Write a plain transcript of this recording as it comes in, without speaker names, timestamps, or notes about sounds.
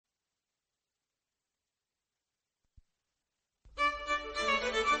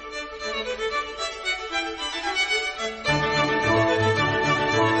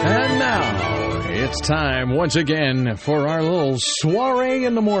it's time once again for our little soiree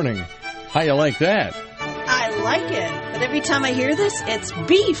in the morning. How you like that? I like it, but every time I hear this, it's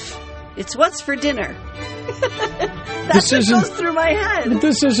beef. It's what's for dinner. That's what goes through my head.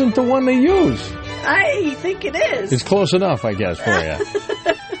 This isn't the one they use. I think it is. It's close enough, I guess, for you.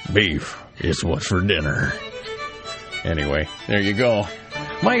 Beef is what's for dinner. Anyway, there you go.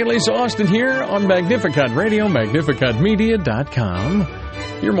 Mike and Lisa Austin here on Magnificat Radio, magnificatmedia.com.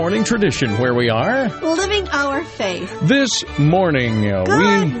 Your morning tradition where we are living our faith. This morning,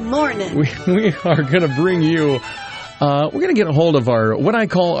 Good morning. We are going to bring you, we're going to get a hold of what I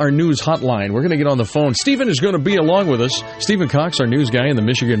call our news hotline. We're going to get on the phone. Stephen is going to be along with us. Stephen Cox, our news guy in the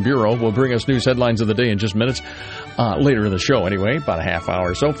Michigan Bureau, will bring us news headlines of the day in just minutes. Later in the show, anyway, about a half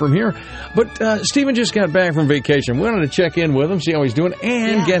hour or so from here. But Stephen just got back from vacation. We wanted to check in with him, see how he's doing,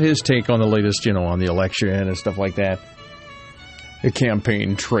 and get his take on the latest, on the election and stuff like that. The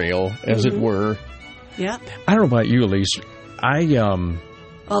campaign trail, as it were. Yeah. I don't know about you, Elise.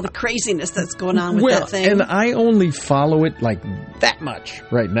 All the craziness that's going on with that thing. And I only follow it like that much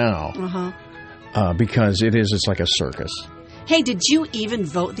right now. Because it's like a circus. Hey, did you even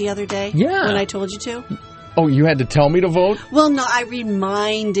vote the other day? Yeah. When I told you to? Oh, you had to tell me to vote? Well, no, I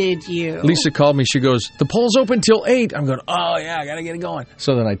reminded you. Lisa called me. She goes, the poll's open till 8. I'm going, oh, yeah, I got to get it going.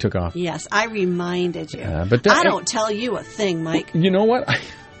 So then I took off. Yes, I reminded you. But I don't tell you a thing, Mike. You know what?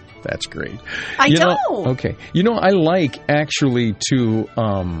 That's great. I don't. Okay. I like actually to,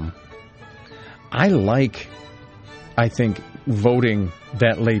 I think, voting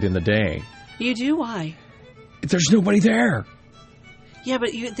that late in the day. You do? Why? There's nobody there. Yeah, but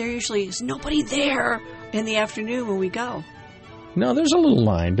there usually is nobody there in the afternoon when we go. No, there's a little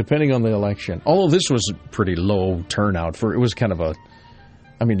line, depending on the election. Although this was pretty low turnout it was kind of it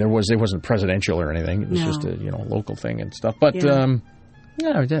wasn't presidential or anything. It was just a, local thing and stuff. But,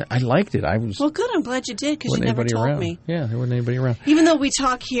 I liked it. Well, good. I'm glad you did, because you never told me. Yeah, there wasn't anybody around. Even though we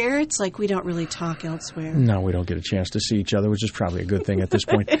talk here, it's like we don't really talk elsewhere. No, we don't get a chance to see each other, which is probably a good thing at this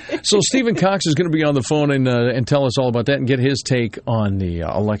point. So Stephen Cox is going to be on the phone and tell us all about that and get his take on the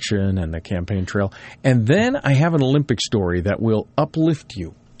election and the campaign trail. And then I have an Olympic story that will uplift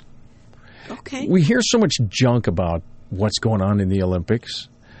you. Okay. We hear so much junk about what's going on in the Olympics.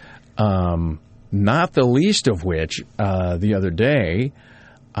 Not the least of which, the other day,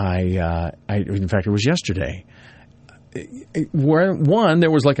 in fact, it was yesterday, where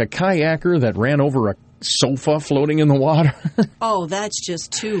there was like a kayaker that ran over a sofa floating in the water. Oh, that's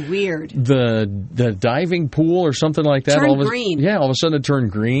just too weird. The diving pool or something like that. Turned green. Yeah, all of a sudden it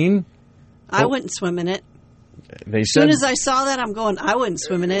turned green. I wouldn't swim in it. They as said, soon as I saw that, I'm going, I wouldn't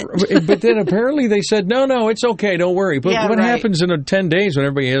swim in it. But then apparently they said, no, it's okay, don't worry. But what happens in 10 days when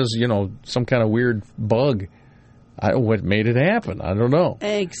everybody has, some kind of weird bug? What made it happen? I don't know.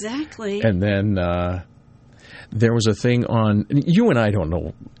 Exactly. And then there was a thing on, you and I don't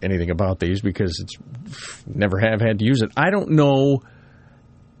know anything about these because never have had to use it. I don't know,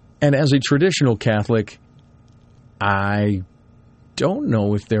 and as a traditional Catholic, I don't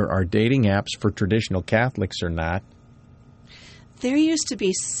know if there are dating apps for traditional Catholics or not. There used to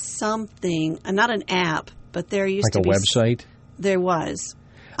be something, not an app, but there used to be... Like a website? There was.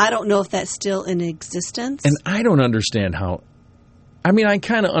 I don't know if that's still in existence. And I don't understand how... I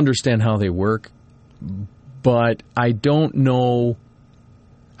kind of understand how they work, but I don't know...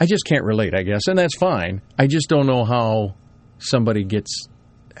 I just can't relate, I guess, and that's fine. I just don't know how somebody gets...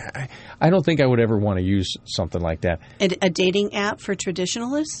 I don't think I would ever want to use something like that. A dating app for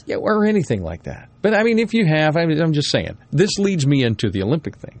traditionalists? Yeah, or anything like that. But, if you have, I'm just saying. This leads me into the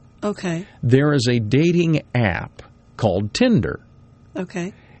Olympic thing. Okay. There is a dating app called Tinder.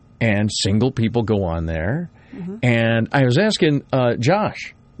 Okay. And single people go on there. Mm-hmm. And I was asking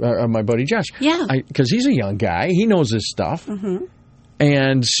Josh, my buddy Josh. Yeah. Because he's a young guy. He knows this stuff. Mm-hmm.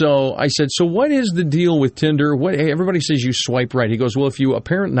 And so I said, so what is the deal with Tinder? Everybody says you swipe right. He goes, well,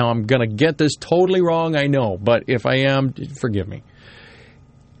 now I'm going to get this totally wrong, I know. But if I am, forgive me.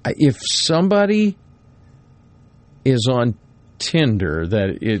 If somebody is on Tinder,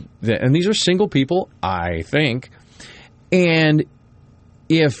 and these are single people, I think, and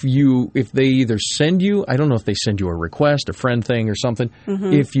if they either send you, I don't know if they send you a request, a friend thing or something,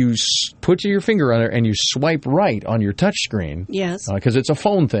 if you put your finger on it and you swipe right on your touch screen, yes, because it's a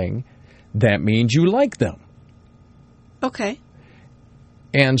phone thing, that means you like them. Okay.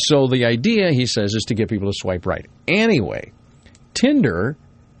 And so the idea, he says, is to get people to swipe right. Anyway, Tinder,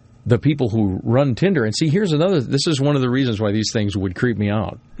 the people who run Tinder, and see, this is one of the reasons why these things would creep me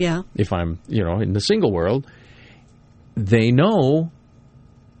out. Yeah. If I'm, in the single world, they know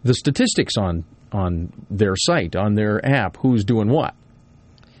the statistics on their site, on their app, who's doing what.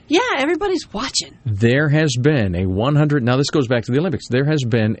 Yeah, everybody's watching. There has been a 100, now this goes back to the Olympics, there has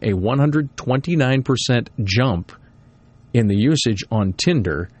been a 129% jump in the usage on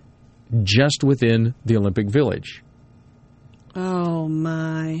Tinder just within the Olympic Village. Oh,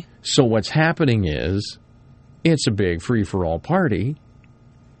 my. So what's happening is it's a big free-for-all party.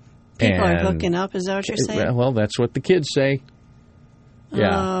 People are hooking up, is that what you're saying? Well, that's what the kids say.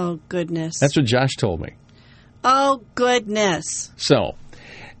 Yeah. Oh, goodness. That's what Josh told me. Oh, goodness. So,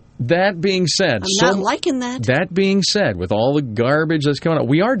 that being said... I'm not liking that. That being said, with all the garbage that's coming out,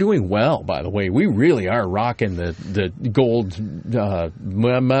 we are doing well, by the way. We really are rocking the gold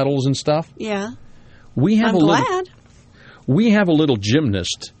medals and stuff. Yeah. I'm glad. We have a little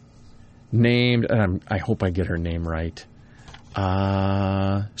gymnast named, I hope I get her name right,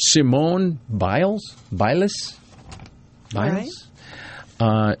 Simone Biles? Biles? Right.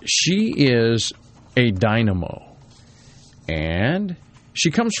 She is a dynamo, and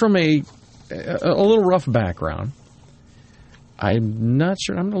she comes from a little rough background. I'm not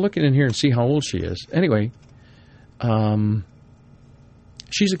sure. I'm going to look in here and see how old she is. Anyway,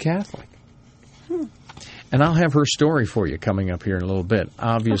 she's a Catholic. And I'll have her story for you coming up here in a little bit.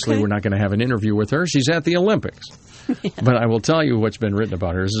 Obviously, We're not going to have an interview with her. She's at the Olympics. Yeah. But I will tell you what's been written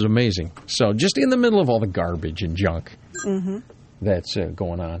about her. This is amazing. So just in the middle of all the garbage and junk that's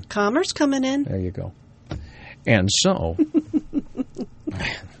going on. Commerce coming in. There you go. And so...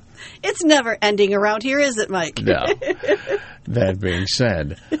 It's never ending around here, is it, Mike? No. That being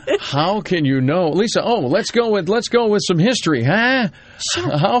said, how can you know, Lisa? Oh, let's go with some history, huh?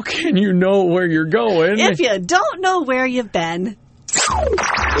 Sure. How can you know where you're going if you don't know where you've been?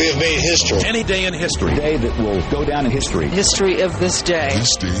 We have made history. Any day in history. A day that will go down in history. History of this day.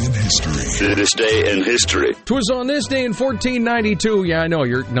 This day in history. This day in history. 'Twas on this day in 1492. Yeah, I know.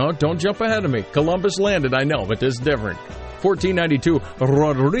 No, don't jump ahead of me. Columbus landed, I know, but this is different. 1492,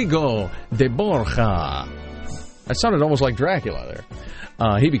 Rodrigo de Borja. That sounded almost like Dracula there.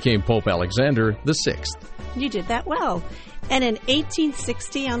 He became Pope Alexander VI. You did that well. And in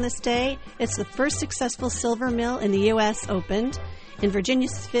 1860 on this day, it's the first successful silver mill in the U.S. opened in Virginia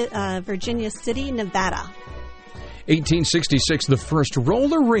City, Nevada. 1866, the first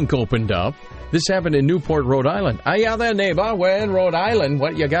roller rink opened up. This happened in Newport, Rhode Island. Aye, there, neighbor. We're in Rhode Island.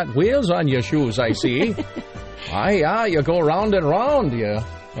 What, you got wheels on your shoes, I see. Aye, you go round and round, yeah.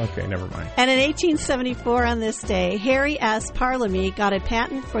 Okay, never mind. And in 1874 on this day, Harry S. Parlamy got a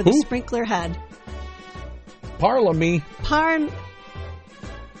patent for the sprinkler head. Parlamy?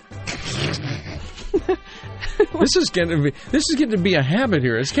 This is getting to be a habit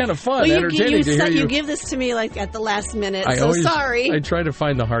here. It's kind of fun, entertaining to hear you. You give this to me like at the last minute, sorry. I try to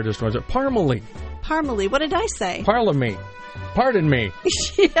find the hardest ones. Parmalee. Parmalee. What did I say? Parlamy. Pardon me.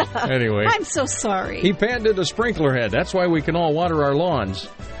 Yeah. Anyway. I'm so sorry. He patented a sprinkler head. That's why we can all water our lawns.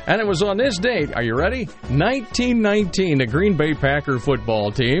 And it was on this date, are you ready? 1919, the Green Bay Packer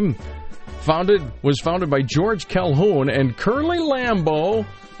football team was founded by George Calhoun and Curly Lambeau,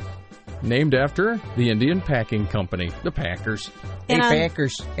 named after the Indian Packing Company, the Packers.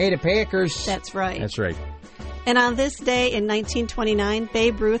 Packers. Hey, the Packers. That's right. That's right. And on this day in 1929,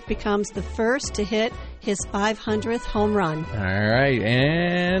 Babe Ruth becomes the first to hit his 500th home run. All right,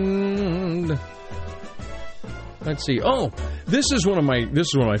 and let's see. Oh, this is one of my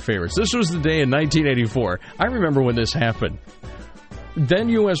favorites. This was the day in 1984. I remember when this happened. Then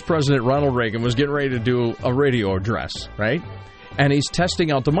U.S. President Ronald Reagan was getting ready to do a radio address, right? And he's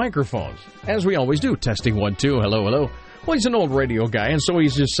testing out the microphones, as we always do. Testing 1, 2, hello, hello. Well, he's an old radio guy, and so he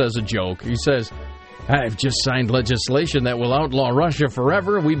just says a joke. He says, I've just signed legislation that will outlaw Russia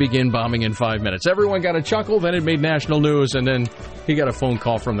forever. We begin bombing in 5 minutes. Everyone got a chuckle. Then it made national news. And then he got a phone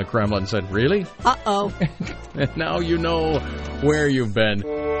call from the Kremlin and said, really? Uh-oh. And now you know where you've been.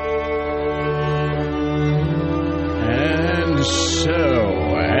 And so,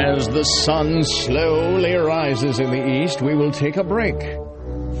 as the sun slowly rises in the east, we will take a break.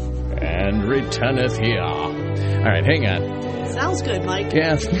 And returneth here. All right, hang on. Sounds good, Mike.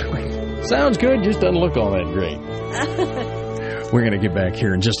 Yeah. Sounds good, just doesn't look all that great. We're going to get back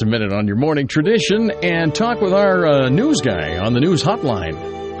here in just a minute on your morning tradition and talk with our news guy on the news hotline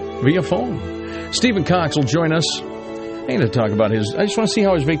via phone. Stephen Cox will join us. I'm going to talk about I just want to see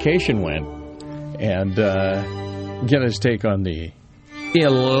how his vacation went and get his take on the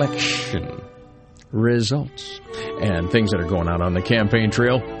election results and things that are going on the campaign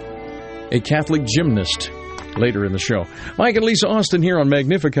trail. A Catholic gymnast. Later in the show. Mike and Lisa Austin here on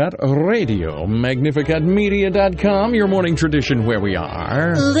Magnificat Radio. MagnificatMedia.com, your morning tradition where we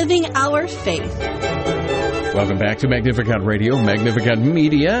are living our faith. Welcome back to Magnificat Radio,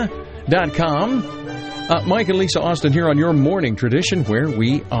 MagnificatMedia.com. Mike and Lisa Austin here on your morning tradition where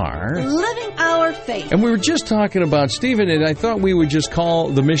we are living our faith. And we were just talking about Stephen, and I thought we would just call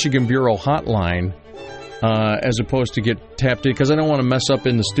the Michigan Bureau hotline as opposed to get tapped in, because I don't want to mess up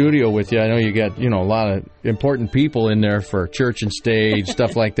in the studio with you. I know you got, a lot of important people in there for church and stage,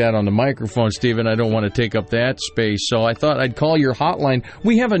 stuff like that on the microphone, Stephen. I don't want to take up that space, so I thought I'd call your hotline.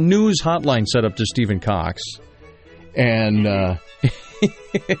 We have a news hotline set up to Stephen Cox, and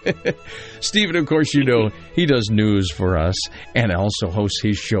Stephen, of course, he does news for us and also hosts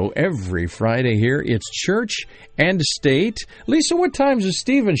his show every Friday here. It's Church and State. Lisa, what times is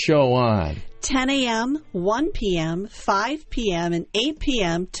Stephen's show on? 10 a.m., 1 p.m., 5 p.m., and 8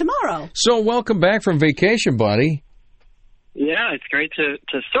 p.m. tomorrow. So welcome back from vacation, buddy. Yeah, it's great to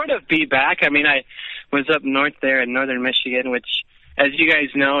sort of be back. I mean, I was up north there in northern Michigan, which, as you guys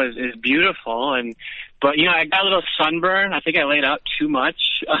know, is beautiful. But I got a little sunburn. I think I laid out too much,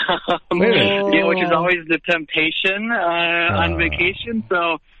 which is always the temptation on vacation.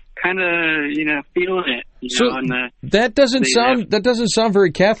 So kind of, feeling it. That doesn't sound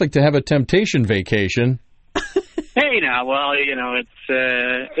very Catholic to have a temptation vacation. Hey, now, well, it's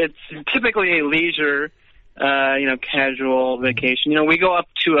typically a leisure, casual vacation. We go up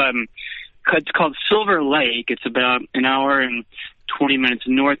to it's called Silver Lake. It's about an hour and 20 minutes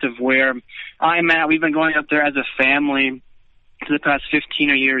north of where I'm at. We've been going up there as a family for the past 15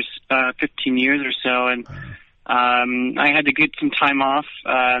 years or so, and I had to get some time off,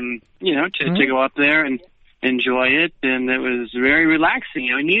 to go up there and enjoy it, and it was very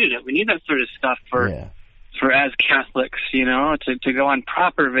relaxing. We needed it. We need that sort of stuff for as Catholics, to go on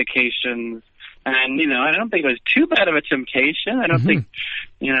proper vacations. And, I don't think it was too bad of a temptation. I don't think,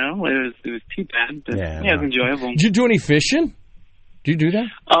 it was too bad, but it was enjoyable. Did you do any fishing? Do you do that?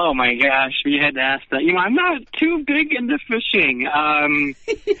 Oh, my gosh. You had to ask that. I'm not too big into fishing, hunting,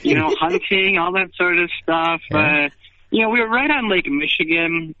 all that sort of stuff. Yeah. We were right on Lake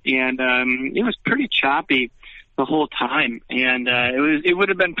Michigan, and it was pretty choppy the whole time. And it would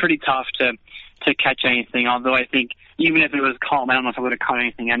have been pretty tough to catch anything, although I think even if it was calm, I don't know if I would have caught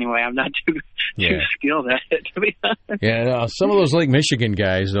anything anyway. I'm not too skilled at it, to be honest. Yeah, some of those Lake Michigan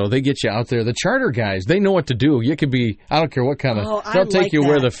guys, though, they get you out there. The charter guys, they know what to do. You could be, I don't care what kind of, they'll take you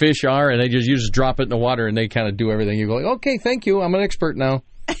where the fish are, and you just drop it in the water, and they kind of do everything. You go, okay, thank you, I'm an expert now.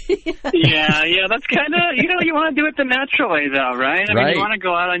 Yeah, that's kind of, you want to do it the natural way, though, right? I mean, you want to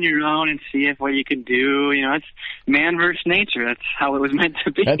go out on your own and see what you can do. It's man versus nature. That's how it was meant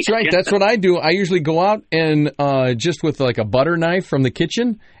to be. That's right. That's what I do. I usually go out and just with like a butter knife from the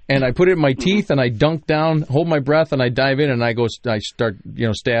kitchen, and I put it in my teeth, and I dunk down, hold my breath, and I dive in, and I start,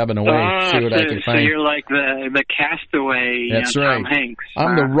 stabbing away, see what I can find. So you're like the castaway, That's right. Tom Hanks.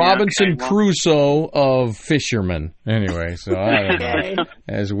 I'm the Robinson Crusoe of fishermen. Anyway, so I don't know.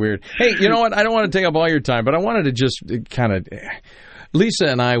 That's weird. Hey, you know what? I don't want to take up all your time, but I wanted to just kind of... Lisa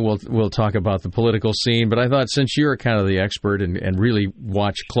and I will talk about the political scene, but I thought since you're kind of the expert and really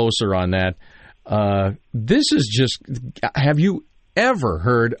watch closer on that, this is just... Have you ever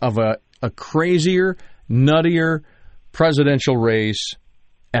heard of a crazier, nuttier presidential race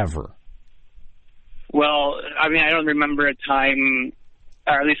ever? Well, I mean, I don't remember a time,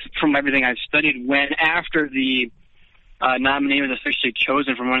 or at least from everything I've studied, when after the nominee was officially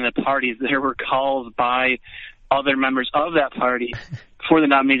chosen from one of the parties, there were calls by other members of that party for the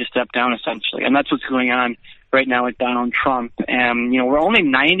nominee to step down, essentially. And that's what's going on right now with Donald Trump. And, we're only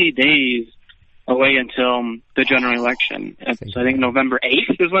 90 days away until the general election. So I think November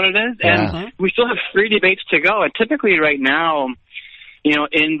 8th is when it is. And we still have 3 debates to go. And typically right now,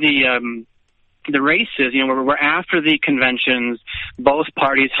 in the races, we're after the conventions. Both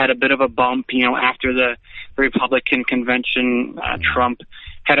parties had a bit of a bump, after the Republican convention. Trump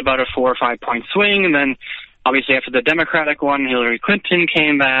had about a 4 or 5 point swing. And then obviously after the Democratic one, Hillary Clinton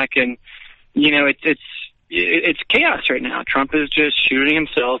came back. And, it's chaos right now. Trump is just shooting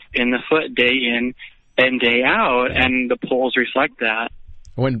himself in the foot day in and day out, and the polls reflect that.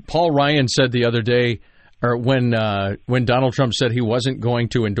 When Paul Ryan said the other day, or when Donald Trump said he wasn't going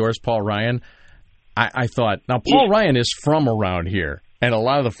to endorse Paul Ryan, I thought, now Paul Ryan is from around here, and a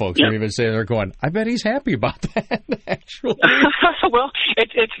lot of the folks are even saying, they're going, I bet he's happy about that, actually. Well,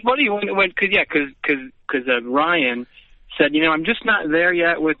 it's funny because Ryan said, I'm just not there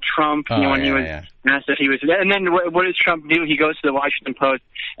yet with Trump, when he was asked if he was there. And then what does Trump do? He goes to the Washington Post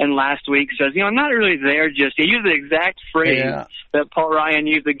and last week says, I'm not really there just. He used the exact phrase that Paul Ryan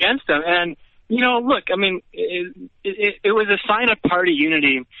used against him. And, look, I mean, it was a sign of party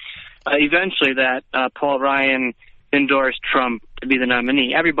unity eventually that Paul Ryan endorsed Trump to be the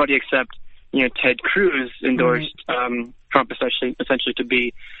nominee. Everybody except, Ted Cruz endorsed Trump essentially to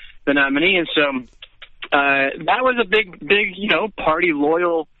be the nominee. And so that was a big, party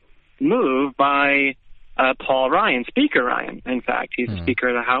loyal move by Paul Ryan, Speaker Ryan. In fact, he's the Speaker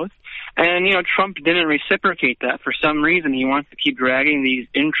of the House. And, Trump didn't reciprocate that. For some reason, he wants to keep dragging these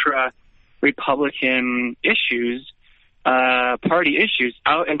intra-Republican issues, party issues,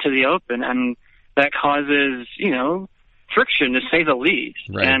 out into the open. And that causes, friction, to say the least.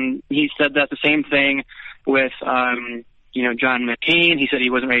 Right. And he said that the same thing with, John McCain. He said he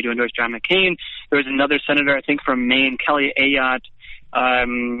wasn't ready to endorse John McCain. There was another senator, I think, from Maine, Kelly Ayotte.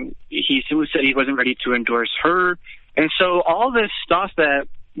 He said he wasn't ready to endorse her. And so all this stuff that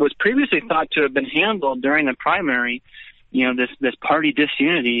was previously thought to have been handled during the primary, this party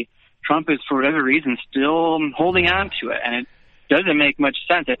disunity, Trump is, for whatever reason, still holding on to it. And it doesn't make much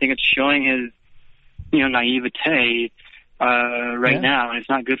sense. I think it's showing his, naivete now, and it's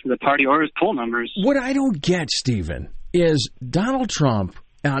not good for the party or his poll numbers. What I don't get, Stephen, is Donald Trump.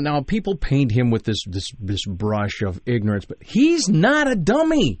 Now people paint him with this brush of ignorance, but he's not a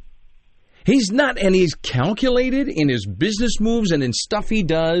dummy. He's not, and he's calculated in his business moves and in stuff he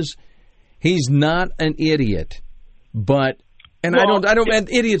does. He's not an idiot, I don't.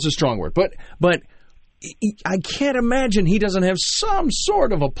 Idiot's a strong word, but I can't imagine he doesn't have some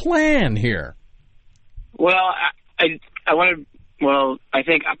sort of a plan here. Well, I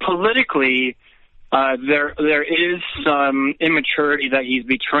think politically, there is some immaturity that he's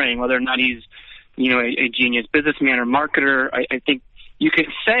betraying, whether or not he's, a genius businessman or marketer. I think you could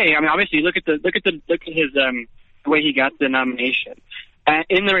say. I mean, obviously, look at his the way he got the nomination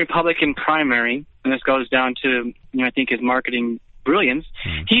in the Republican primary, and this goes down to I think his marketing brilliance.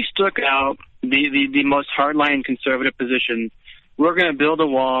 He stuck out the most hardline conservative positions. We're going to build a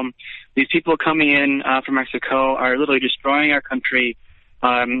wall. These people coming in from Mexico are literally destroying our country.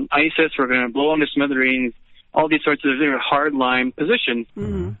 ISIS, we're going to blow them to smithereens. All these sorts of hardline positions.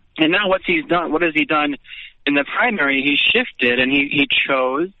 Mm-hmm. And now what has he done in the primary? He shifted and he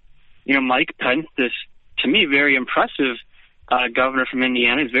chose, Mike Pence, this, to me, very impressive governor from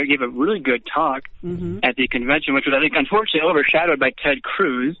Indiana. He gave a really good talk at the convention, which was, I think, unfortunately overshadowed by Ted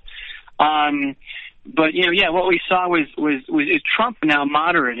Cruz. But what we saw was Trump now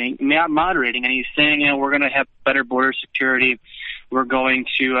moderating, and he's saying, we're going to have better border security. We're going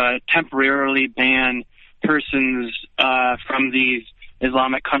to temporarily ban persons from these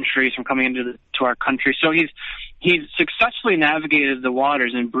Islamic countries from coming into our country. So he's successfully navigated the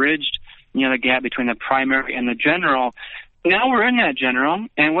waters and bridged the gap between the primary and the general. Now we're in that general,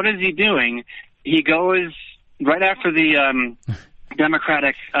 and what is he doing? He goes right after the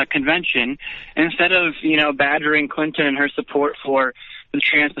Democratic convention, instead of badgering Clinton and her support for the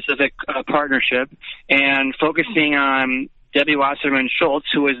Trans-Pacific Partnership and focusing on Debbie Wasserman Schultz,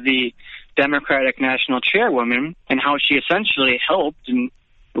 who was the Democratic National Chairwoman, and how she essentially helped and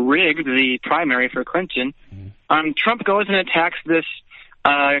rigged the primary for Clinton. Trump goes and attacks this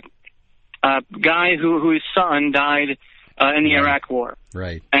guy whose son died in the Iraq War.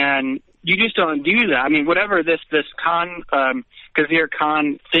 Right. And you just don't do that. I mean, whatever this Khan, Kazir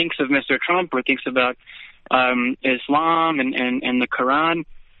Khan thinks of Mr. Trump or thinks about Islam and the Quran,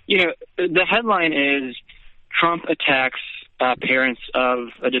 the headline is Trump attacks parents of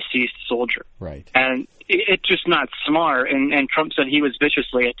a deceased soldier. Right. And it's just not smart. And Trump said he was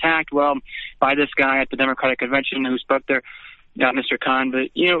viciously attacked, by this guy at the Democratic convention who spoke there, Mr. Khan.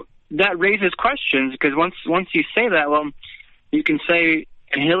 But, that raises questions, because once you say that, you can say,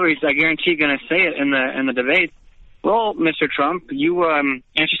 and Hillary's, I guarantee, going to say it in the debate. Well, Mr. Trump, you and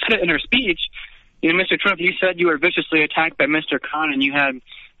she said it in her speech. Mr. Trump, you said you were viciously attacked by Mr. Khan, and you had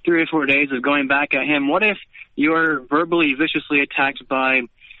 3 or 4 days of going back at him. What if you're verbally viciously attacked by,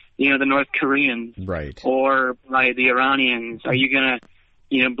 the North Koreans, right, or by the Iranians? Are you gonna,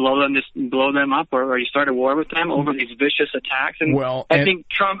 blow them up, or you start a war with them over these vicious attacks? And I think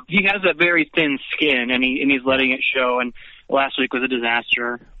Trump, he has a very thin skin, and he's letting it show. And last week was a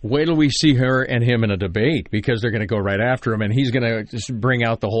disaster. Wait till we see her and him in a debate, because they're going to go right after him, and he's going to just bring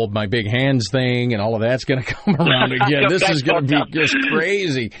out the whole "my big hands" thing, and all of that's going to come around again. This is going to be just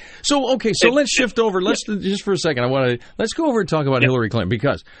crazy. So, okay, so let's shift over. Let's just for a second. Let's go over and talk about Hillary Clinton,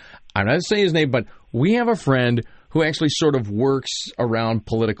 because I'm not saying his name, but we have a friend who actually sort of works around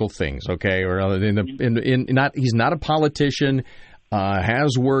political things. Okay, or he's not a politician.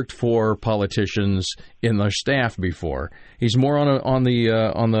 Has worked for politicians in their staff before. He's more on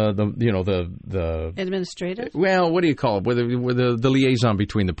the administrative. Well, what do you call it? With the liaison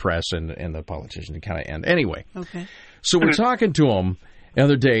between the press and the politician kind of end. Anyway, okay. So we're talking to him the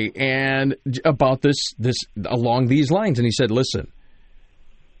other day and about this along these lines, and he said, "Listen,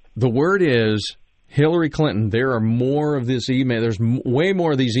 the word is Hillary Clinton, there are more of this email. There's way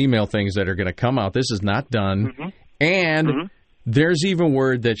more of these email things that are going to come out. This is not done. Mm-hmm. And there's even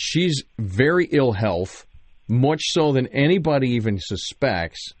word that she's very ill health, much so than anybody even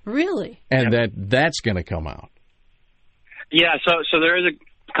suspects. Really? And that's going to come out. Yeah, so there is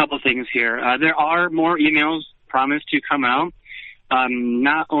a couple things here. There are more emails promised to come out.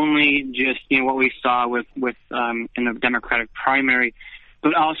 Not only just what we saw with in the Democratic primary,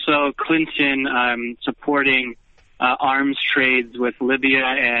 but also Clinton supporting arms trades with Libya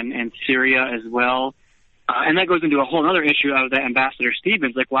and Syria as well. And that goes into a whole other issue of the Ambassador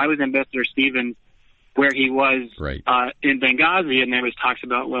Stevens. Like, why was Ambassador Stevens where he was in Benghazi? And there was talks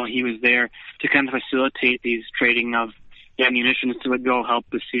about, well, he was there to kind of facilitate these trading of ammunition to go help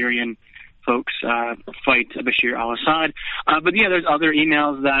the Syrian folks fight Bashir al-Assad. But yeah, there's other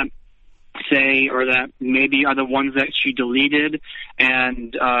emails that say, or that maybe are the ones that she deleted.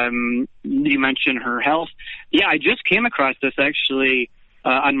 And you mentioned her health. Yeah, I just came across this actually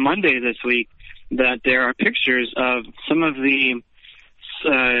on Monday this week, that there are pictures of some of the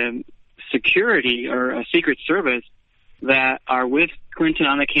security or Secret Service that are with Clinton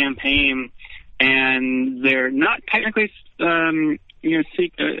on the campaign, and they're not technically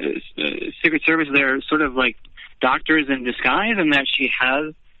Secret Service. They're sort of like doctors in disguise, and that she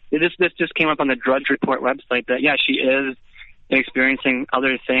has this just came up on the Drudge Report website that she is experiencing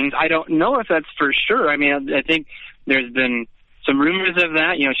other things. I don't know if that's for sure. I mean, I think there's been some rumors of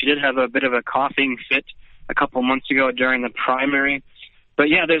that. She did have a bit of a coughing fit a couple months ago during the primary. But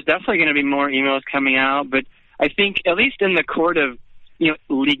yeah, there's definitely going to be more emails coming out. But I think at least in the court of, in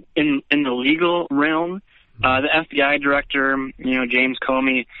the legal realm, the FBI director, James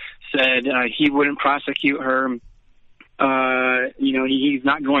Comey, said he wouldn't prosecute her. He's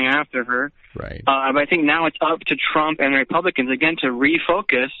not going after her. Right. But I think now it's up to Trump and the Republicans again to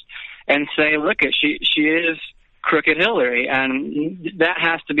refocus and say, look, she is crooked Hillary, and that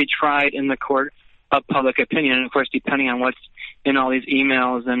has to be tried in the court of public opinion. And of course, depending on what's in all these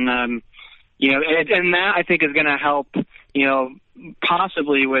emails, and and that I think is going to help,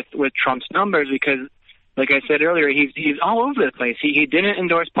 possibly with Trump's numbers, because, like I said earlier, he's all over the place. He didn't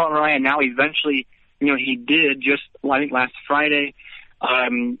endorse Paul Ryan. Now eventually, he did. Just I think last Friday,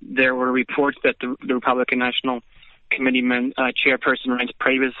 there were reports that the Republican National Committeeman chairperson Reince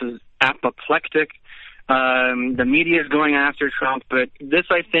Priebus is apoplectic. The media is going after Trump, but this,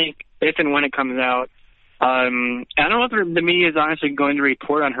 I think, if and when it comes out, I don't know if the media is honestly going to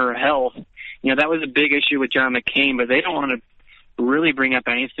report on her health. That was a big issue with John McCain, but they don't want to really bring up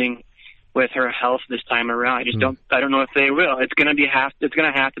anything with her health this time around. I just don't know if they will. It's going to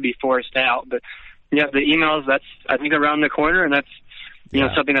have to be forced out. But yeah, the emails, that's, I think, around the corner, and that's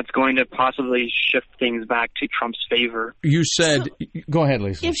something that's going to possibly shift things back to Trump's favor. You said, go ahead,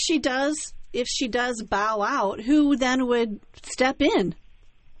 Lisa. If she does bow out, who then would step in?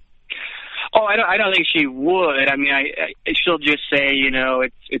 Oh, I don't think she would. I mean, she'll just say,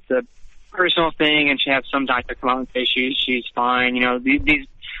 it's a personal thing, and she have some doctor come out and say she's fine.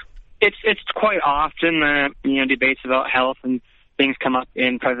 It's quite often that debates about health and things come up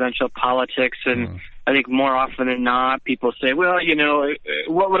in presidential politics, and I think more often than not, people say, well,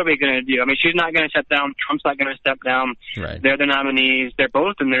 what are we going to do? I mean, she's not going to step down. Trump's not going to step down. Right. They're the nominees. They're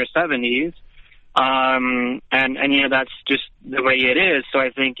both in their 70s. And that's just the way it is. So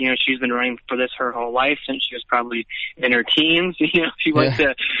I think, she's been running for this her whole life since she was probably in her teens. She went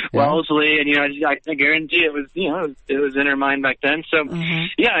to Wellesley, and, I guarantee it was, it was in her mind back then. So,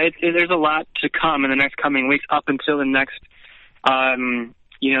 there's a lot to come in the next coming weeks up until the next,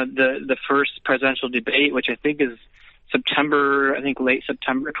 the first presidential debate, which I think is September, late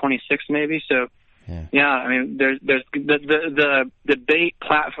September 26th maybe. So, yeah, I mean, there's the debate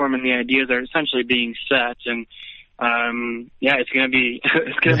platform and the ideas are essentially being set, and it's going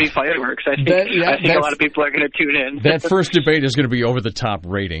to be fireworks. I think a lot of people are going to tune in. That first debate is going to be over the top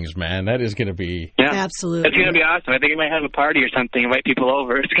ratings, man. That is going to be absolutely. It's going to be awesome. I think we might have a party or something, invite people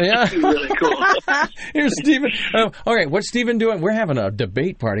over. It's going to be really cool. Here's Stephen. Okay, what's Stephen doing? We're having a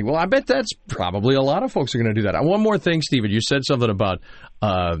debate party. Well, I bet that's probably a lot of folks are going to do that. One more thing, Stephen. You said something about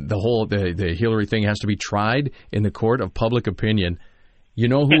the Hillary thing has to be tried in the court of public opinion. You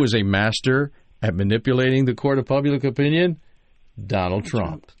know who is a master at manipulating the court of public opinion? Donald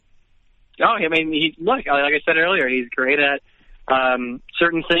Trump. Oh, I mean, like I said earlier, he's great at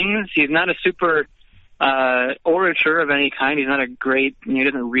certain things. He's not a super orator of any kind. He's not a great, he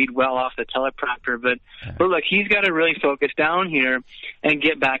doesn't read well off the teleprompter. But look, he's got to really focus down here and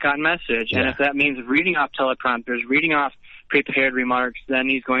get back on message. Yeah. And if that means reading off teleprompters, reading off prepared remarks, then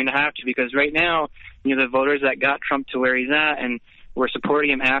he's going to have to. Because right now, the voters that got Trump to where he's at, and were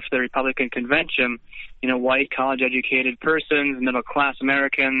supporting him after the Republican convention, white college-educated persons, middle-class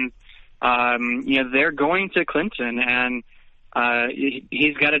Americans, they're going to Clinton, and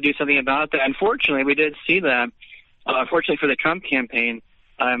he's got to do something about that. Unfortunately, we did see that. Fortunately for the Trump campaign,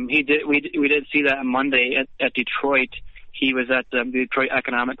 we did see that on Monday at Detroit. He was at the Detroit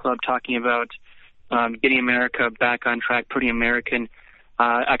Economic Club talking about getting America back on track, putting American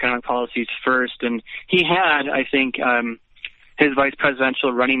economic policies first. And he had, I think, his vice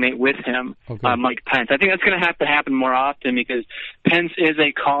presidential running mate with him, Mike Pence. I think that's going to have to happen more often because Pence is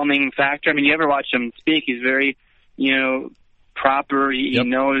a calming factor. I mean, you ever watch him speak, he's very, proper. He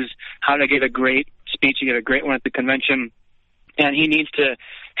knows how to give a great speech. He gave a great one at the convention. And he needs to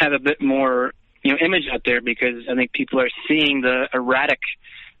have a bit more, image out there because I think people are seeing the erratic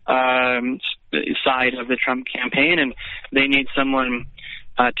side of the Trump campaign, and they need someone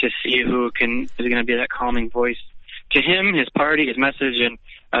to see who is going to be that calming voice to him, his party, his message, and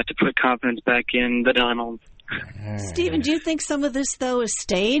to put confidence back in the Donald. Stephen, do you think some of this, though, is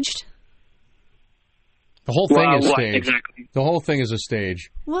staged? The whole thing is staged. Exactly? The whole thing is a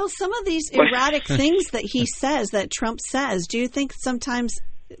stage. Well, some of these erratic things that he says, that Trump says, do you think sometimes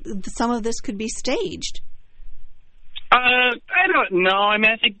some of this could be staged? I don't know. I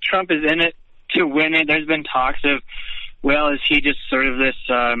mean, I think Trump is in it to win it. There's been talks of, is he just sort of this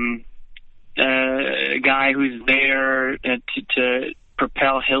guy who's there to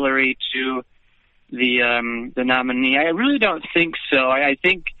propel Hillary to the nominee? I really don't think so. I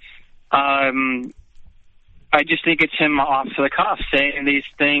think I just think it's him off the cuff saying these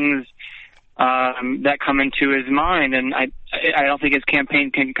things that come into his mind, and I don't think his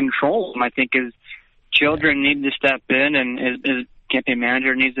campaign can control him. I think his children need to step in, and his campaign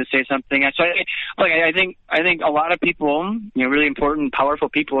manager needs to say something. So I think a lot of people, really important, powerful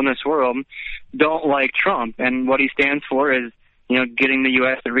people in this world, don't like Trump, and what he stands for is, getting the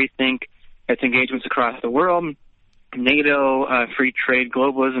U.S. to rethink its engagements across the world, NATO, free trade,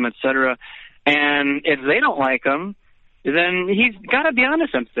 globalism, etc. And if they don't like him, then he's got to be onto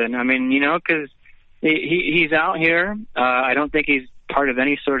something. I mean, because he's out here. I don't think he's part of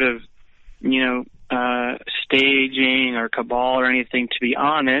any sort of, staging or cabal or anything, to be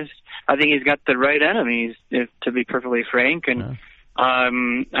honest. I think he's got the right enemies, to be perfectly frank. And I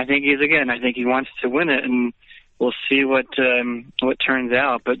think he wants to win it, and we'll see what turns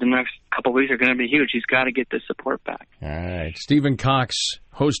out. But the next couple of weeks are going to be huge. He's got to get the support back. All right. Stephen Cox,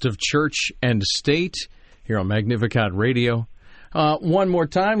 host of Church and State here on Magnificat Radio. One more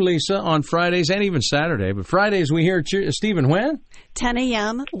time, Lisa, on Fridays and even Saturday. But Fridays we hear Stephen when? 10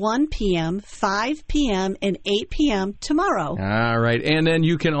 a.m., 1 p.m., 5 p.m., and 8 p.m. tomorrow. All right. And then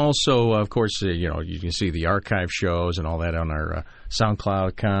you can also, of course, you can see the archive shows and all that on our SoundCloud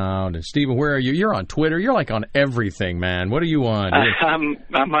account. And Stephen, where are you? You're on Twitter. You're like on everything, man. What are you on? I'm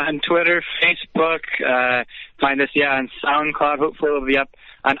on Twitter, Facebook. Find us, on SoundCloud. Hopefully we'll be up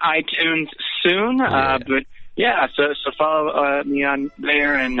on iTunes soon. But so follow me on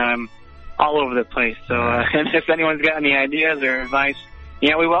there and all over the place. So and if anyone's got any ideas or advice,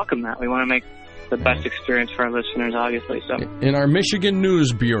 we welcome that. We want to make the best experience for our listeners, obviously. So in our Michigan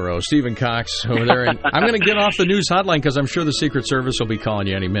News Bureau, Stephen Cox over there. And I'm going to get off the news hotline because I'm sure the Secret Service will be calling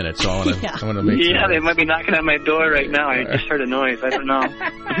you any minute. So I want to make sure. Yeah, they might be knocking on my door right now. I just heard a noise. I don't know.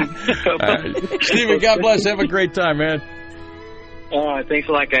 Right. Stephen, God bless. Have a great time, man. Thanks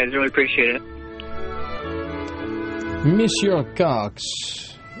a lot, guys. Really appreciate it. Monsieur Cox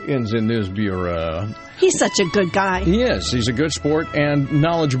in the News Bureau. He's such a good guy. He is. He's a good sport and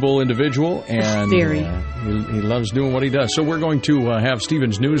knowledgeable individual, and he loves doing what he does. So we're going to have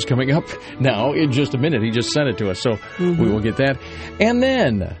Stephen's news coming up now in just a minute. He just sent it to us, so we will get that. And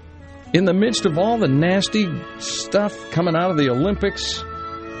then, in the midst of all the nasty stuff coming out of the Olympics,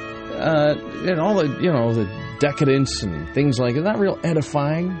 and all the decadence and things like that, not real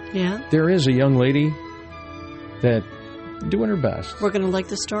edifying. Yeah. There is a young lady that doing her best. We're going to like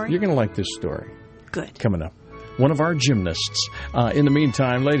this story? You're going to like this story. Good. Coming up. One of our gymnasts. In the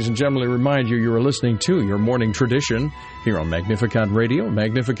meantime, ladies and gentlemen, I remind you are listening to Your Morning Tradition here on Magnificat Radio,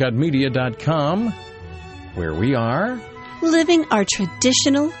 magnificatmedia.com, where we are living our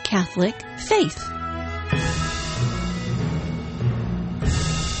traditional Catholic faith.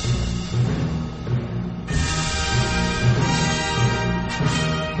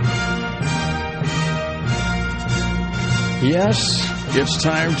 Yes, it's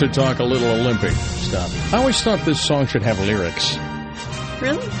time to talk a little Olympic stuff. I always thought this song should have lyrics.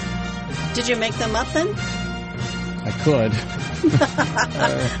 Really? Did you make them up then? I could.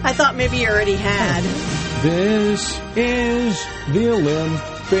 I thought maybe you already had. This is the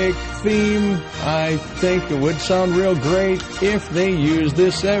Olympics. Olympic theme. I think it would sound real great if they used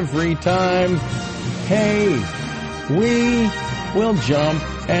this every time. Hey, we will jump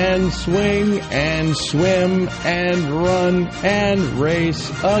and swing and swim and run and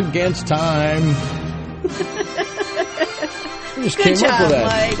race against time. Just Good came job, up with that.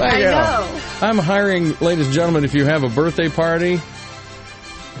 Mike. Thank I you. know. I'm hiring, ladies and gentlemen, if you have a birthday party,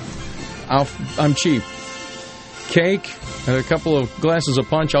 I'm cheap. Cake and a couple of glasses of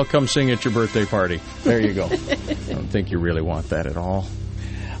punch, I'll come sing at your birthday party. There you go. I don't think you really want that at all.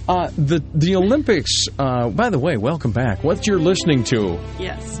 The Olympics, by the way, welcome back. What you're listening to,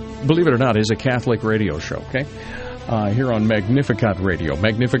 Yes. believe it or not, is a Catholic radio show, okay? Here on Magnificat Radio,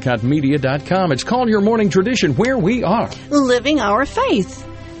 magnificatmedia.com. It's called Your Morning Tradition, where we are Living our faith.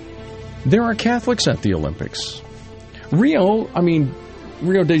 There are Catholics at the Olympics. Rio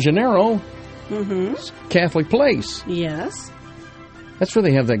de Janeiro, Catholic place. Yes. That's where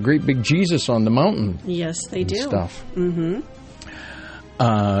they have that great big Jesus on the mountain. Yes, they do. Stuff.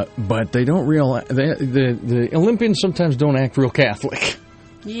 But they don't realize the Olympians sometimes don't act real Catholic.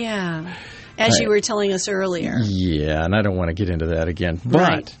 Yeah. As you were telling us earlier. Yeah, and I don't want to get into that again.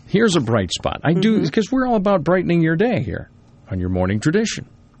 But here's a bright spot. I do, because we're all about brightening your day here on Your Morning Tradition.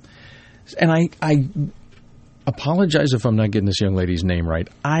 And I apologize if I'm not getting this young lady's name right.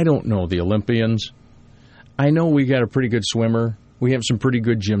 I don't know the Olympians. I know we got a pretty good swimmer. We have some pretty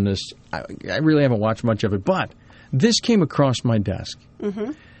good gymnasts. I really haven't watched much of it, but this came across my desk.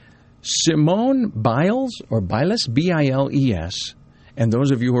 Simone Biles, or Biles, B-I-L-E-S. And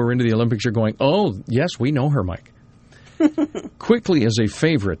those of you who are into the Olympics are going, oh, yes, we know her, Mike. Quickly as a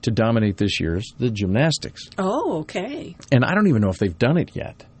favorite to dominate this year's the gymnastics. Oh, okay. And I don't even know if they've done it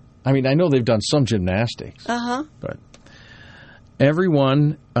yet. I mean, I know they've done some gymnastics. But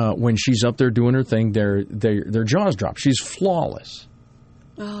everyone, when she's up there doing her thing, their jaws drop. She's flawless.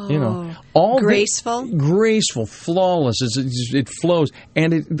 Oh, you know, all graceful? Graceful, flawless. It flows.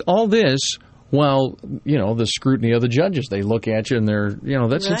 And all this... Well, you know, the scrutiny of the judges. They look at you and they're, you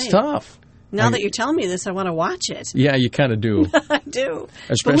know, it's tough. Now that you're telling me this, I want to watch it. Yeah, you kind of do. I do.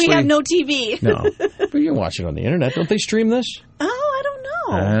 Especially, but we have no TV. No. But you can watch it on the internet. Don't they stream this? Oh, I don't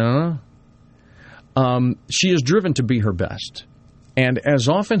know. I don't know. She is driven to be her best. And as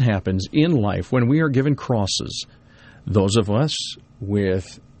often happens in life, when we are given crosses, those of us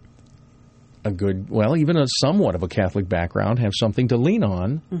with a good, well, even a somewhat of a Catholic background have something to lean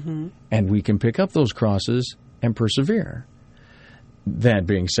on, and we can pick up those crosses and persevere. That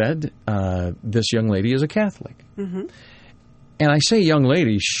being said, this young lady is a Catholic. And I say young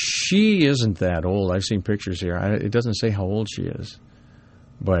lady, she isn't that old. I've seen pictures here. It doesn't say how old she is,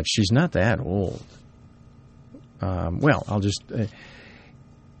 but she's not that old. Well, I'll just...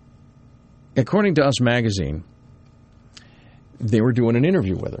 according to Us Magazine, they were doing an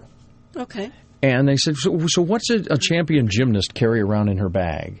interview with her. Okay. And they said, so what's a champion gymnast carry around in her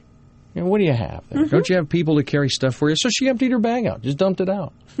bag? You know, what do you have there? Don't you have people to carry stuff for you? So she emptied her bag out, just dumped it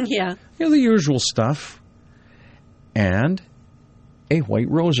out. Yeah. You know, the usual stuff. And a white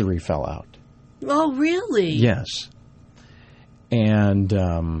rosary fell out. Oh, really? Yes. And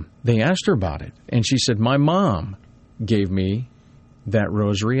they asked her about it. And she said, my mom gave me that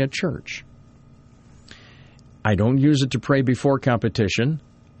rosary at church. I don't use it to pray before competition.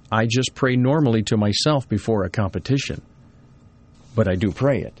 I just pray normally to myself before a competition. But I do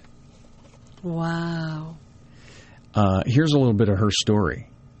pray it. Wow. Here's a little bit of her story.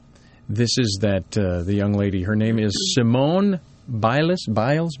 This is that the young lady, her name is Simone Biles,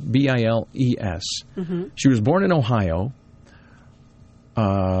 B-I-L-E-S. She was born in Ohio.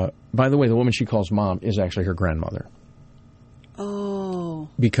 By the way, the woman she calls mom is actually her grandmother. Oh.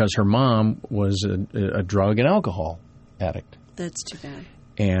 Because her mom was a drug and alcohol addict. That's too bad.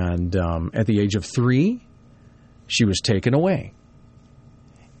 And at the age of 3, she was taken away.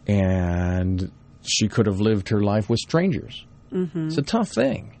 And she could have lived her life with strangers. It's a tough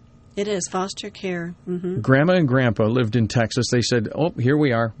thing. It is. Foster care. Grandma and Grandpa lived in Texas. They said, oh, here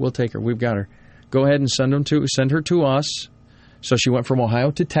we are. We'll take her. We've got her. Go ahead and send her to us. So she went from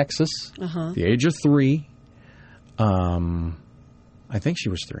Ohio to Texas at the age of 3. I think she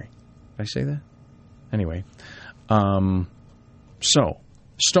was 3. Did I say that? Anyway. So,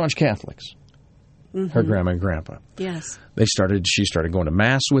 staunch Catholics. Her grandma and grandpa. Yes. She started going to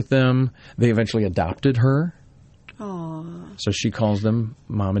Mass with them. They eventually adopted her. Aww. So she calls them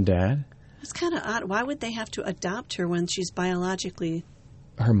Mom and Dad. That's kind of odd. Why would they have to adopt her when she's biologically...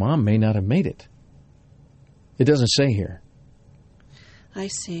 Her mom may not have made it. It doesn't say here. I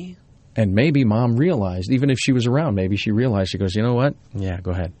see. And maybe Mom realized, even if she was around, maybe she realized, she goes, you know what? Yeah,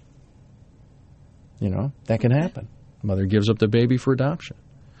 go ahead. You know, that can happen. Mother gives up the baby for adoption.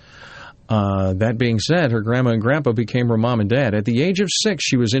 That being said, her grandma and grandpa became her mom and dad. At the age of 6,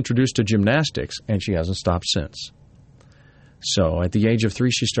 she was introduced to gymnastics, and she hasn't stopped since. So at the age of 3,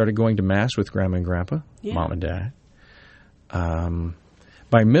 she started going to Mass with grandma and grandpa, mom and dad.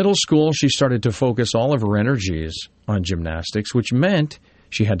 By middle school, she started to focus all of her energies on gymnastics, which meant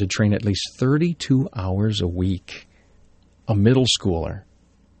she had to train at least 32 hours a week. A middle schooler.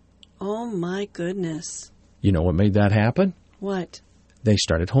 Oh, my goodness. You know what made that happen? What? They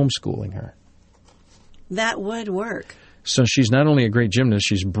started homeschooling her. That would work. So she's not only a great gymnast,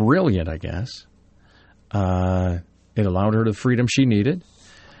 she's brilliant, I guess. It allowed her the freedom she needed.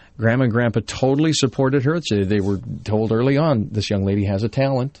 Grandma and Grandpa totally supported her. They were told early on, this young lady has a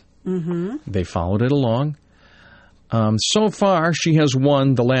talent. Mm-hmm. They followed it along. So far, she has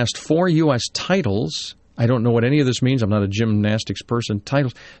won the last 4 U.S. titles. I don't know what any of this means. I'm not a gymnastics person.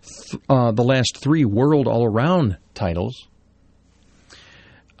 Titles. The last 3 world all-around titles.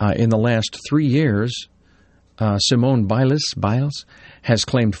 In the last 3 years, Simone Biles has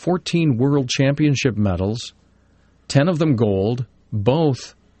claimed 14 world championship medals, 10 of them gold,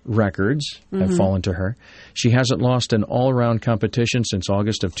 both records have fallen to her. She hasn't lost an all-around competition since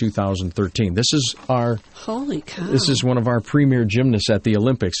August of 2013. This is Holy cow. This is one of our premier gymnasts at the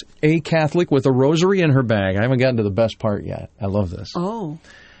Olympics. A Catholic with a rosary in her bag. I haven't gotten to the best part yet. I love this. Oh.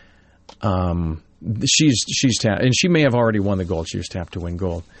 She's tapped, and she may have already won the gold. She was tapped to win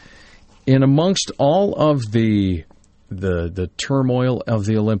gold. In amongst all of the turmoil of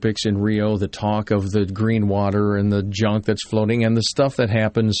the Olympics in Rio, the talk of the green water and the junk that's floating, and the stuff that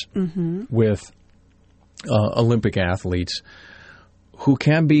happens with Olympic athletes who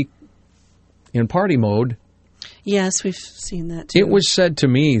can be in party mode. Yes, we've seen that too. It was said to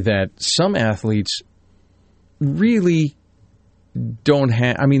me that some athletes really don't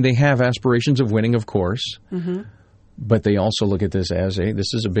have, I mean, they have aspirations of winning, of course, but they also look at this as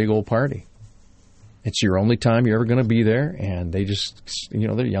this is a big old party. It's your only time you're ever going to be there, and they just,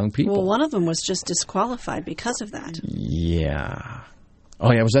 they're young people. Well, one of them was just disqualified because of that. Yeah.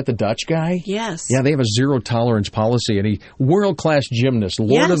 Oh, yeah, was that the Dutch guy? Yes. Yeah, they have a zero-tolerance policy, and world-class gymnast,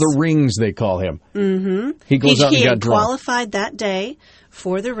 Lord of the Rings, they call him. Mm-hmm. He goes out and got drunk. He had qualified that day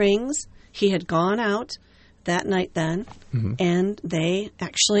for the rings. He had gone out that night then, and they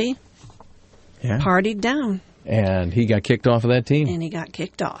actually partied down. And he got kicked off of that team. And he got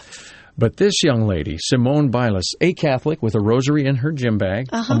kicked off. But this young lady, Simone Biles, a Catholic with a rosary in her gym bag,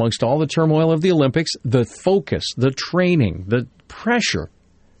 amongst all the turmoil of the Olympics, the focus, the training, the pressure,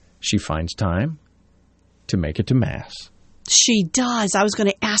 she finds time to make it to Mass. She does. I was going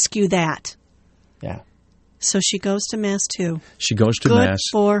to ask you that. Yeah. So she goes to Mass, too. She goes to Mass.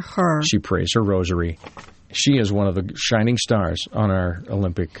 Good for her. She prays her rosary. She is one of the shining stars on our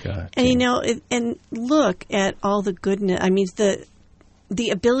Olympic team. And, and look at all the goodness. I mean, the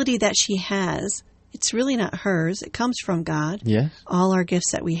ability that she has, it's really not hers. It comes from God. Yes. All our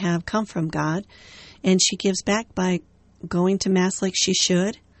gifts that we have come from God. And she gives back by going to Mass like she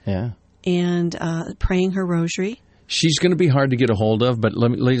should. Yeah. And praying her rosary. She's going to be hard to get a hold of, but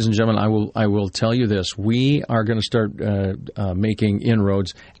ladies and gentlemen, I will tell you this. We are going to start making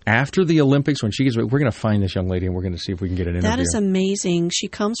inroads after the Olympics. When she gets, we're going to find this young lady, and we're going to see if we can get an interview. That is amazing. She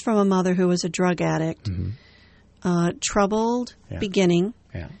comes from a mother who was a drug addict, troubled beginning,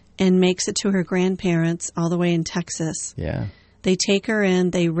 and makes it to her grandparents all the way in Texas. Yeah. They take her in,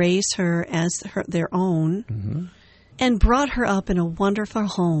 they raise her as their own, and brought her up in a wonderful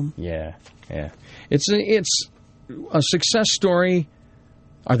home. Yeah, yeah. It's a success story.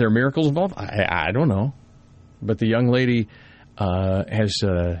 Are there miracles involved? I don't know. But the young lady has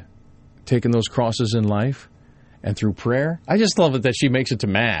taken those crosses in life, and through prayer, I just love it that she makes it to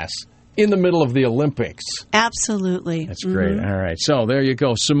Mass in the middle of the Olympics. Absolutely. That's great. All right. So there you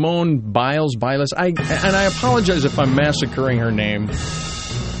go. Simone Biles. And I apologize if I'm massacring her name.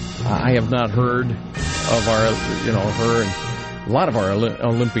 I have not heard of her and a lot of our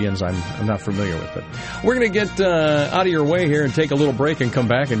Olympians I'm not familiar with. But we're going to get out of your way here and take a little break and come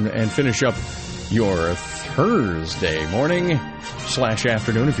back and finish up your Thursday morning /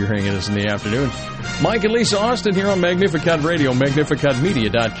 afternoon, if you're hearing us in the afternoon. Mike and Lisa Austin here on Magnificat Radio,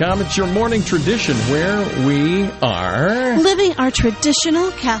 magnificatmedia.com. It's your morning tradition where we are living our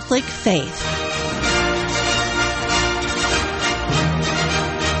traditional Catholic faith.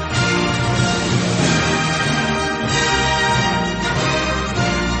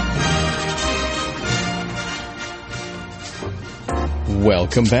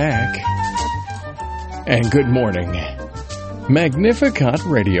 Welcome back, and good morning. Magnificat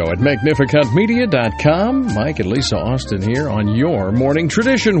Radio at magnificatmedia.com. Mike and Lisa Austin here on your morning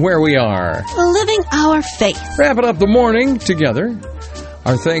tradition where we are living our faith. Wrapping up the morning together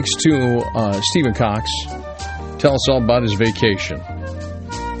Our thanks to Stephen Cox. Tell us all about his vacation.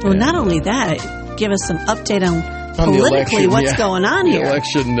 Well, not only that, give us some update on politically what's going on here. The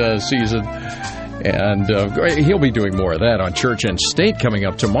election season. And he'll be doing more of that on Church and State coming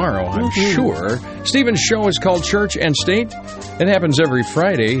up tomorrow, I'm sure. Stephen's show is called Church and State. It happens every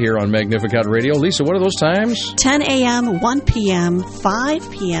Friday here on Magnificat Radio. Lisa, what are those times? 10 a.m., 1 p.m.,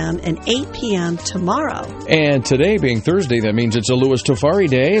 5 p.m., and 8 p.m. tomorrow. And today being Thursday, that means it's a Louis Tofari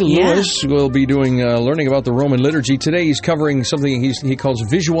Day. Yeah. Louis will be doing learning about the Roman liturgy. Today he's covering something he calls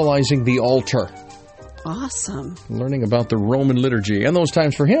visualizing the altar. Awesome. Learning about the Roman liturgy. And those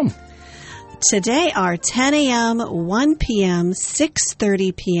times for him. Today are 10 a.m., 1 p.m.,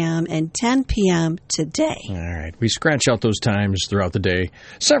 6:30 p.m., and 10 p.m. today. All right. We scratch out those times throughout the day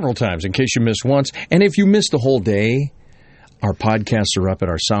several times in case you missed once. And if you missed the whole day, our podcasts are up at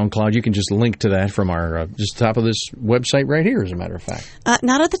our SoundCloud. You can just link to that from our just top of this website right here, as a matter of fact.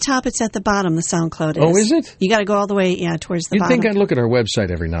 Not at the top. It's at the bottom, the SoundCloud is. Oh, is it? You got to go all the way towards the bottom. You'd think I'd look at our website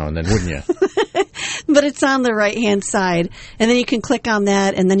every now and then, wouldn't you? But it's on the right-hand side. And then you can click on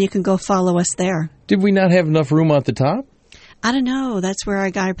that, and then you can go follow us there. Did we not have enough room at the top? I don't know. That's where our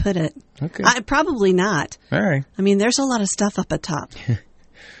guy put it. Okay. Probably not. All right. I mean, there's a lot of stuff up at top.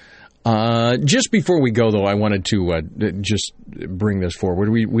 Just before we go, though, I wanted to just bring this forward.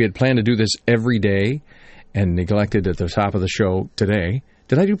 We had planned to do this every day and neglected at the top of the show today.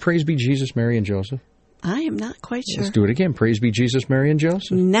 Did I do Praise Be Jesus, Mary, and Joseph? I am not quite sure. Let's do it again. Praise Be Jesus, Mary, and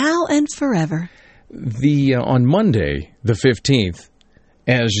Joseph. Now and forever. On Monday, the 15th,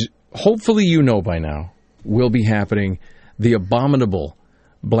 as hopefully you know by now, will be happening the abominable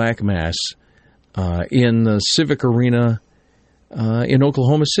Black Mass in the Civic Arena in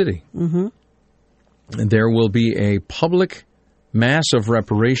Oklahoma City. Mm-hmm. And there will be a public Mass of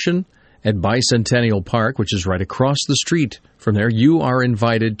reparation at Bicentennial Park, which is right across the street from there. You are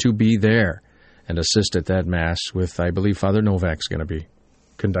invited to be there and assist at that Mass with, I believe, Father Novak's going to be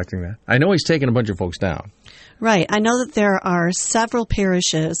conducting that. I know he's taking a bunch of folks down. Right. I know that there are several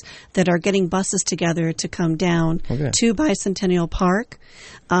parishes that are getting buses together to come down to Bicentennial Park.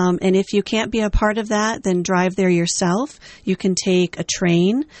 And if you can't be a part of that, then drive there yourself. You can take a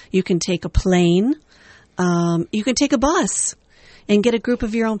train. You can take a plane. You can take a bus and get a group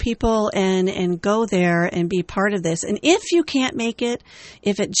of your own people and go there and be part of this. And if you can't make it,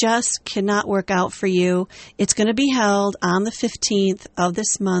 if it just cannot work out for you, it's going to be held on the 15th of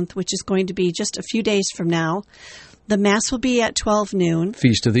this month, which is going to be just a few days from now. The Mass will be at 12 noon.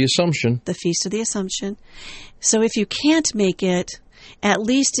 Feast of the Assumption. The Feast of the Assumption. So if you can't make it, at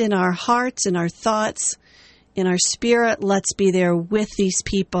least in our hearts and our thoughts, in our spirit, let's be there with these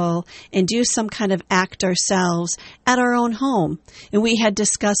people and do some kind of act ourselves at our own home. And we had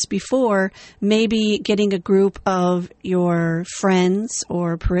discussed before maybe getting a group of your friends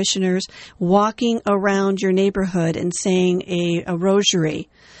or parishioners walking around your neighborhood and saying a rosary,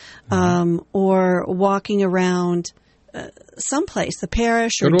 or walking around someplace, the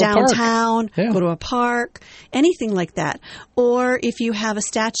parish or downtown, go to a park, anything like that. Or if you have a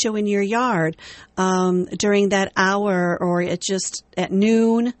statue in your yard during that hour or at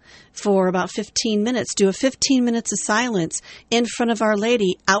noon for about 15 minutes, do a 15 minutes of silence in front of Our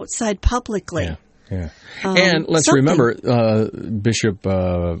Lady outside publicly. Yeah. Yeah. And let's remember Bishop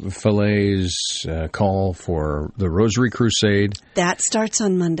Fillet's call for the Rosary Crusade. That starts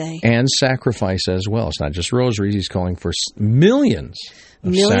on Monday. And sacrifice as well. It's not just rosaries. He's calling for millions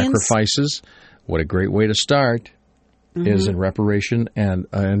of sacrifices. What a great way to start is in reparation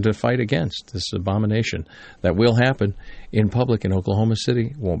and to fight against this abomination that will happen in public in Oklahoma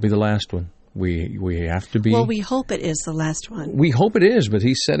City. Won't be the last one. We have to be. Well, we hope it is the last one. We hope it is, but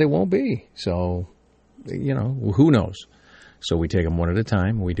he said it won't be. So, who knows? So we take them one at a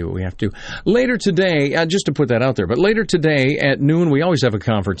time. We do what we have to. Later today, just to put that out there, but later today at noon, we always have a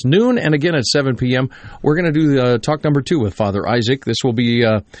conference. Noon and again at 7 p.m., we're going to do talk number 2 with Father Isaac. This will be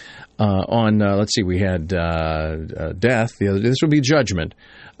on, let's see, we had death. This will be judgment.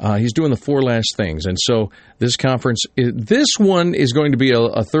 He's doing the 4 last things. And so this conference, this one is going to be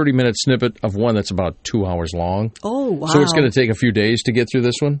a 30-minute snippet of one that's about 2 hours long. Oh, wow. So it's going to take a few days to get through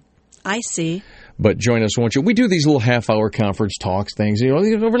this one. I see. But join us, won't you? We do these little half-hour conference talks things,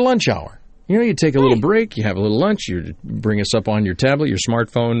 over lunch hour. You take a little break, you have a little lunch, you bring us up on your tablet, your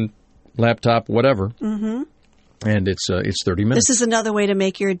smartphone, laptop, whatever. Mm-hmm. And it's 30 minutes. This is another way to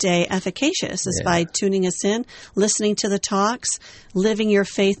make your day efficacious, is by tuning us in, listening to the talks, living your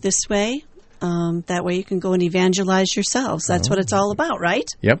faith this way. That way you can go and evangelize yourselves. That's what it's all about, right?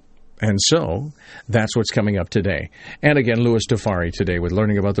 Yep. And so that's what's coming up today. And again, Louis Tofari today with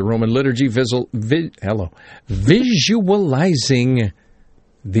learning about the Roman liturgy, visualizing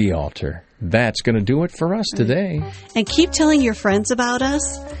the altar. That's going to do it for us today. And keep telling your friends about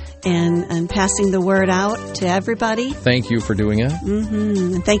us and passing the word out to everybody. Thank you for doing it.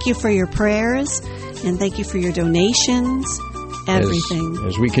 Mm-hmm. And thank you for your prayers. And thank you for your donations. Everything.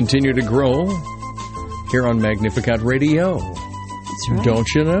 As we continue to grow here on Magnificat Radio. That's right. Don't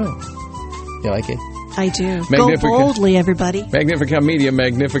you know? You like it? I do. Go boldly, everybody. Magnificat Media,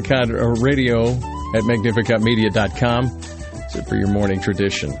 Magnificat Radio at magnificatmedia.com. That's it for your morning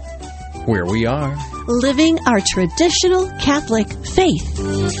tradition. Where we are. Living our traditional Catholic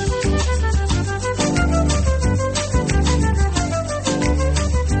faith.